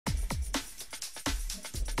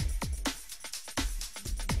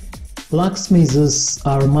Blacksmiths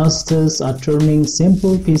are masters at turning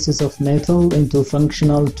simple pieces of metal into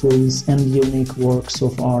functional tools and unique works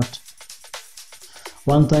of art.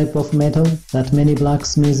 One type of metal that many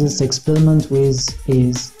blacksmiths experiment with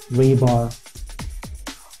is rebar.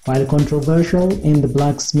 While controversial in the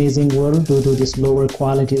blacksmithing world due to this lower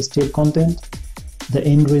quality steel content, the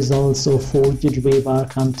end results of forged rebar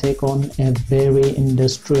can take on a very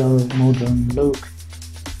industrial modern look.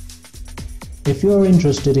 If you are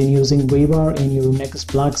interested in using rebar in your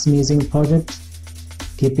next blacksmithing project,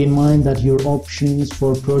 keep in mind that your options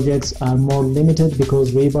for projects are more limited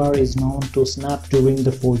because rebar is known to snap during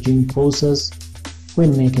the forging process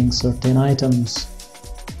when making certain items.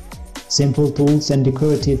 Simple tools and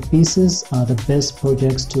decorative pieces are the best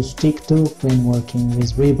projects to stick to when working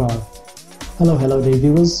with rebar. Hello dear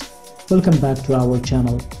viewers, welcome back to our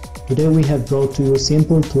channel. Today we have brought to you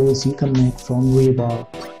simple tools you can make from rebar.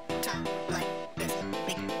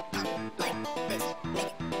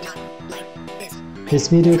 This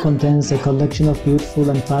video contains a collection of beautiful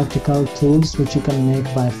and practical tools which you can make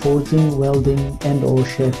by forging, welding and or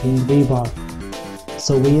shaping rebar.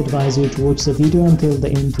 So we advise you to watch the video until the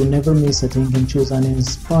end to never miss a thing and choose an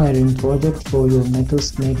inspiring project for your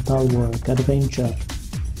next metal work adventure.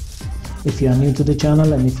 If you are new to the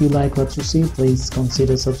channel and if you like what you see, please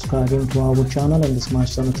consider subscribing to our channel and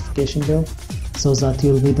smash the notification bell so that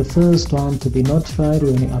you'll be the first one to be notified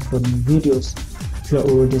when we upload new videos. If you are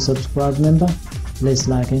already a subscribed member, please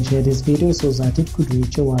like and share this video so that it could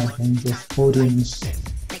reach a wide range of audience.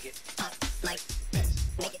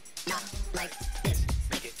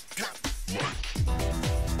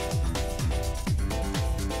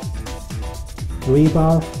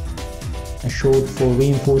 Rebar, short for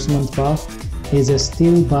reinforcement bar, is a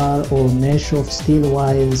steel bar or mesh of steel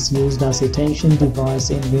wires used as a tension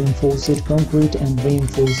device in reinforced concrete and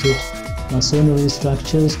reinforced masonry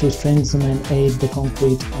structures to strengthen and aid the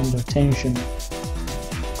concrete under tension.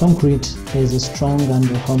 Concrete is strong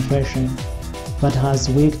under compression, but has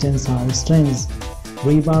weak tensile strength.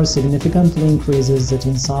 Rebar significantly increases the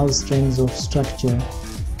tensile strength of structure.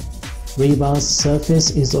 Rebar's surface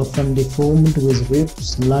is often deformed with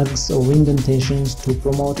rips, lugs or indentations to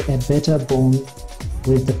promote a better bond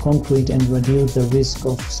with the concrete and reduce the risk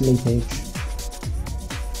of slippage.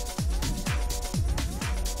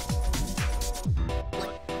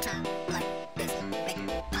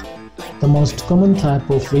 The most common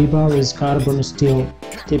type of rebar is carbon steel,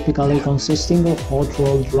 typically consisting of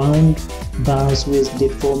hot-rolled round bars with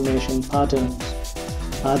deformation patterns.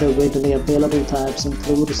 Other readily available types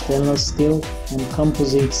include stainless steel and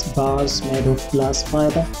composites bars made of glass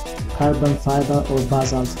fiber, carbon fiber or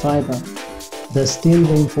basalt fiber. The steel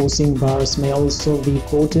reinforcing bars may also be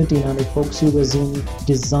coated in an epoxy resin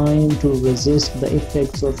designed to resist the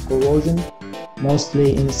effects of corrosion,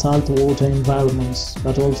 mostly in saltwater environments,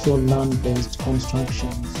 but also land-based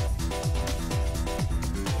constructions.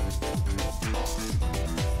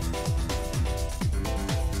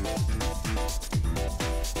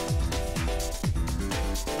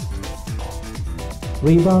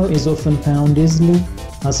 Rebar is often found easily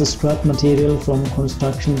as a scrap material from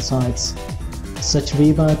construction sites. Such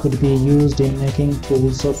rebar could be used in making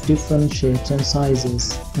tools of different shapes and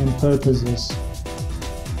sizes and purposes.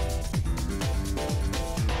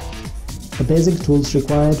 The basic tools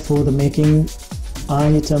required for the making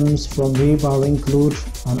items from rebar include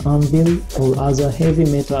an anvil or other heavy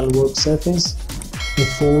metal work surface, a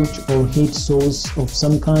forge or heat source of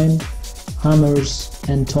some kind, hammers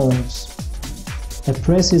and tongs. A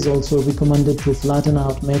press is also recommended to flatten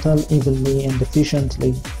out metal evenly and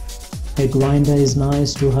efficiently. A grinder is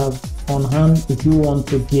nice to have on hand if you want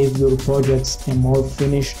to give your projects a more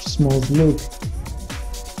finished, smooth look.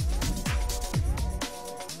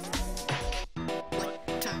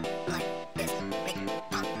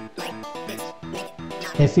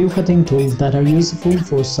 A few cutting tools that are useful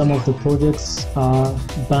for some of the projects are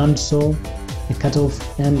bandsaw, a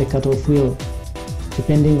cutoff and a cutoff wheel.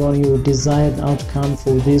 Depending on your desired outcome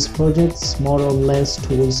for these projects, more or less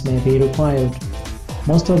tools may be required.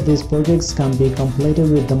 Most of these projects can be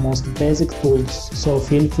completed with the most basic tools, so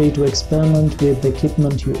feel free to experiment with the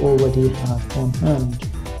equipment you already have on hand.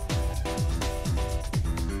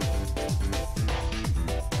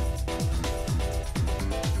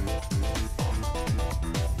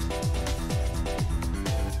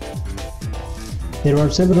 There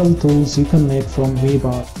are several tools you can make from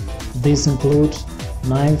rebar. These include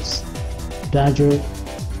knives, dagger,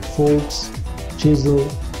 forks, chisel,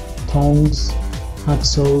 tongs,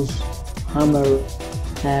 hacksaws, hammer,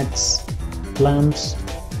 axe, clamps,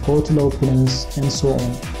 bottle openers, and so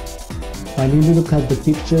on. While you look at the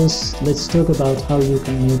pictures, let's talk about how you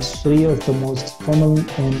can make 3 of the most common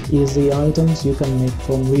and easy items you can make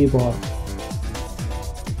from rebar.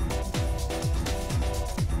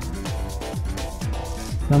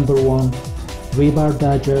 Number 1. Rebar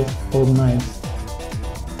dagger or knife.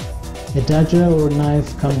 A dagger or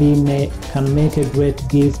knife can make a great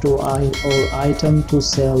gift or item to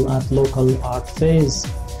sell at local art fairs.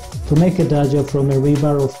 To make a dagger from a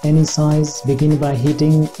rebar of any size, begin by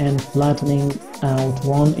hitting and flattening out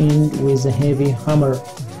one end with a heavy hammer.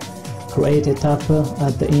 Create a taper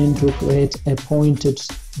at the end to create a pointed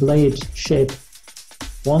blade shape.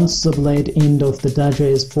 Once the blade end of the dagger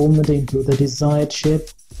is formed into the desired shape,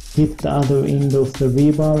 hit the other end of the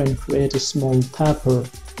rebar and create a small taper.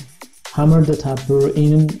 Hammer the taper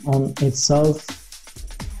in on itself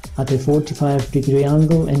at a 45-degree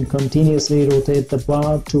angle and continuously rotate the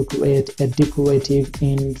bar to create a decorative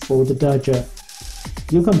end for the dagger.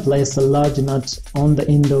 You can place a large nut on the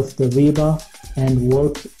end of the rebar and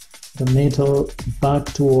work the metal back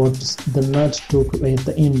towards the nut to create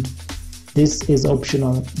the end. This is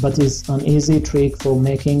optional, but is an easy trick for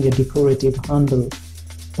making a decorative handle.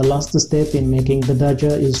 The last step in making the dagger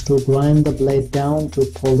is to grind the blade down to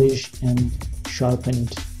polish and sharpen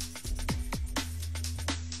it.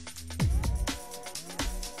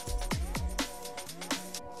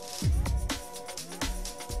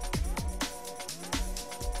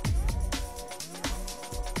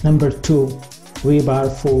 Number 2. Rebar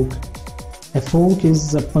fork. A fork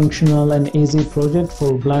is a functional and easy project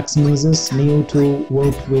for blacksmiths new to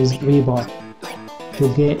work with rebar.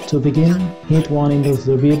 To begin, hit one end of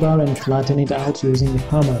the rebar and flatten it out using a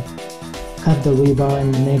hammer. Cut the rebar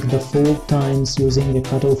and make the fork tines using a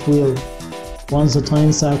cut-off wheel. Once the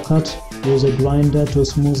tines are cut, use a grinder to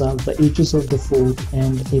smooth out the edges of the fork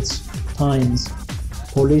and its tines.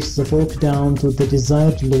 Polish the fork down to the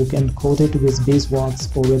desired look and coat it with beeswax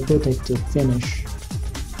for a protective finish.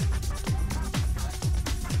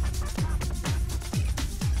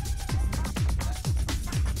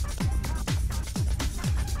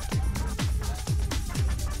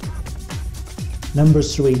 Number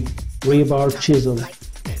 3. Rebar chisel.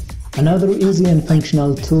 Another easy and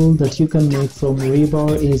functional tool that you can make from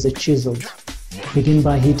rebar is a chisel. Begin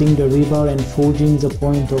by hitting the rebar and forging the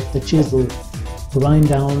point of the chisel. Grind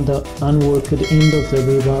down the unworked end of the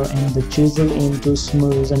rebar and the chisel into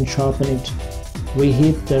smooth and sharpen it.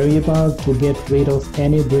 Reheat the rebar to get rid of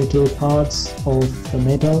any brittle parts of the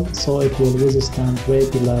metal so it will withstand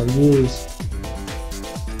regular use.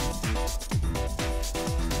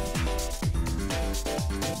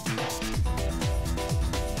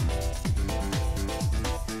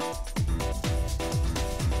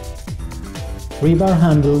 Rebar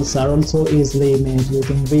handles are also easily made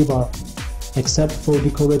using rebar. Except for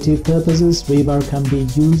decorative purposes, rebar can be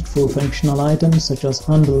used for functional items such as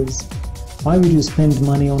handles. Why would you spend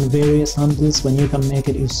money on various handles when you can make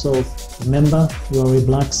it yourself? Remember, you are a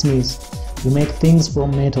blacksmith. You make things from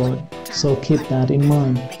metal, so keep that in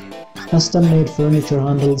mind. Custom-made furniture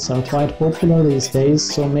handles are quite popular these days,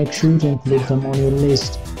 so make sure to include them on your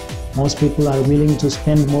list. Most people are willing to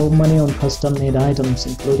spend more money on custom-made items,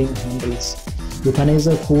 including handles. You can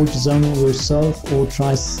either forge them yourself or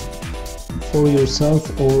try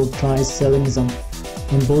selling them.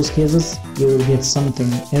 In both cases, you will get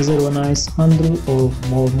something, either a nice handle or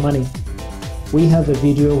more money. We have a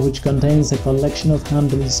video which contains a collection of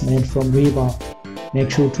handles made from rebar. Make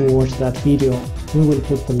sure to watch that video. We will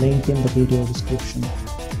put the link in the video description.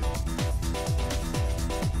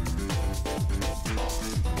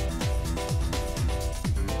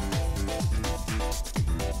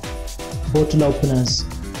 Bottle openers.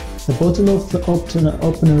 The bottle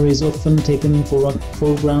opener is often taken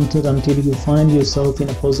for granted until you find yourself in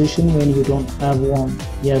a position when you don't have one.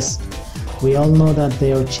 Yes, we all know that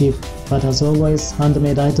they are cheap, but as always,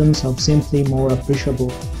 handmade items are simply more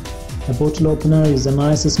appreciable. A bottle opener is a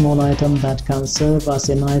nice small item that can serve as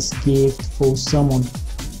a nice gift for someone.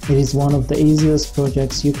 It is one of the easiest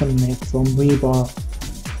projects you can make from rebar.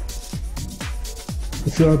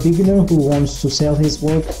 If you are a beginner who wants to sell his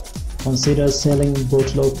work, consider selling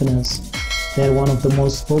bottle openers. They are one of the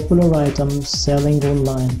most popular items selling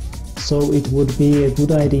online, so it would be a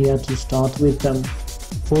good idea to start with them.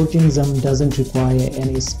 Forging them doesn't require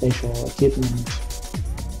any special equipment.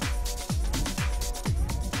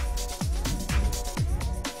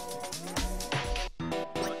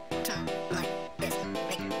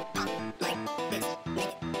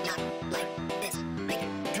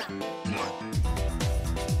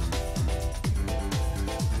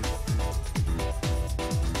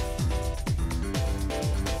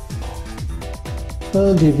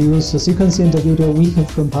 Well, dear viewers, as you can see in the video, we have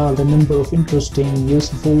compiled a number of interesting,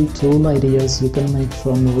 useful tool ideas you can make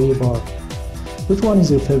from rebar. Which one is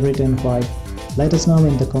your favorite and why? Let us know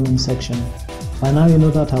in the comment section. By now you know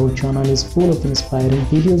that our channel is full of inspiring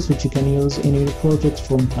videos which you can use in your projects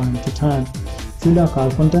from time to time. If you like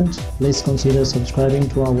our content, please consider subscribing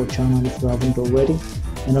to our channel if you haven't already,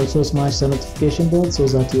 and also smash the notification bell so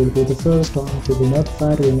that you will be the first one to be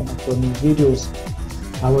notified when we upload new videos.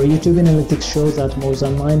 Our YouTube analytics show that more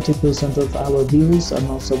than 90% of our viewers are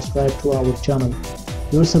now subscribed to our channel.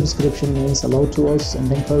 Your subscription means a lot to us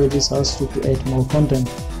and encourages us to create more content.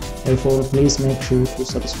 Therefore, please make sure to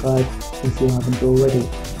subscribe if you haven't already.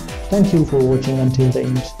 Thank you for watching until the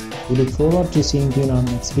end. We look forward to seeing you in our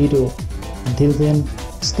next video. Until then,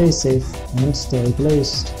 stay safe and stay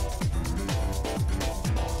blessed.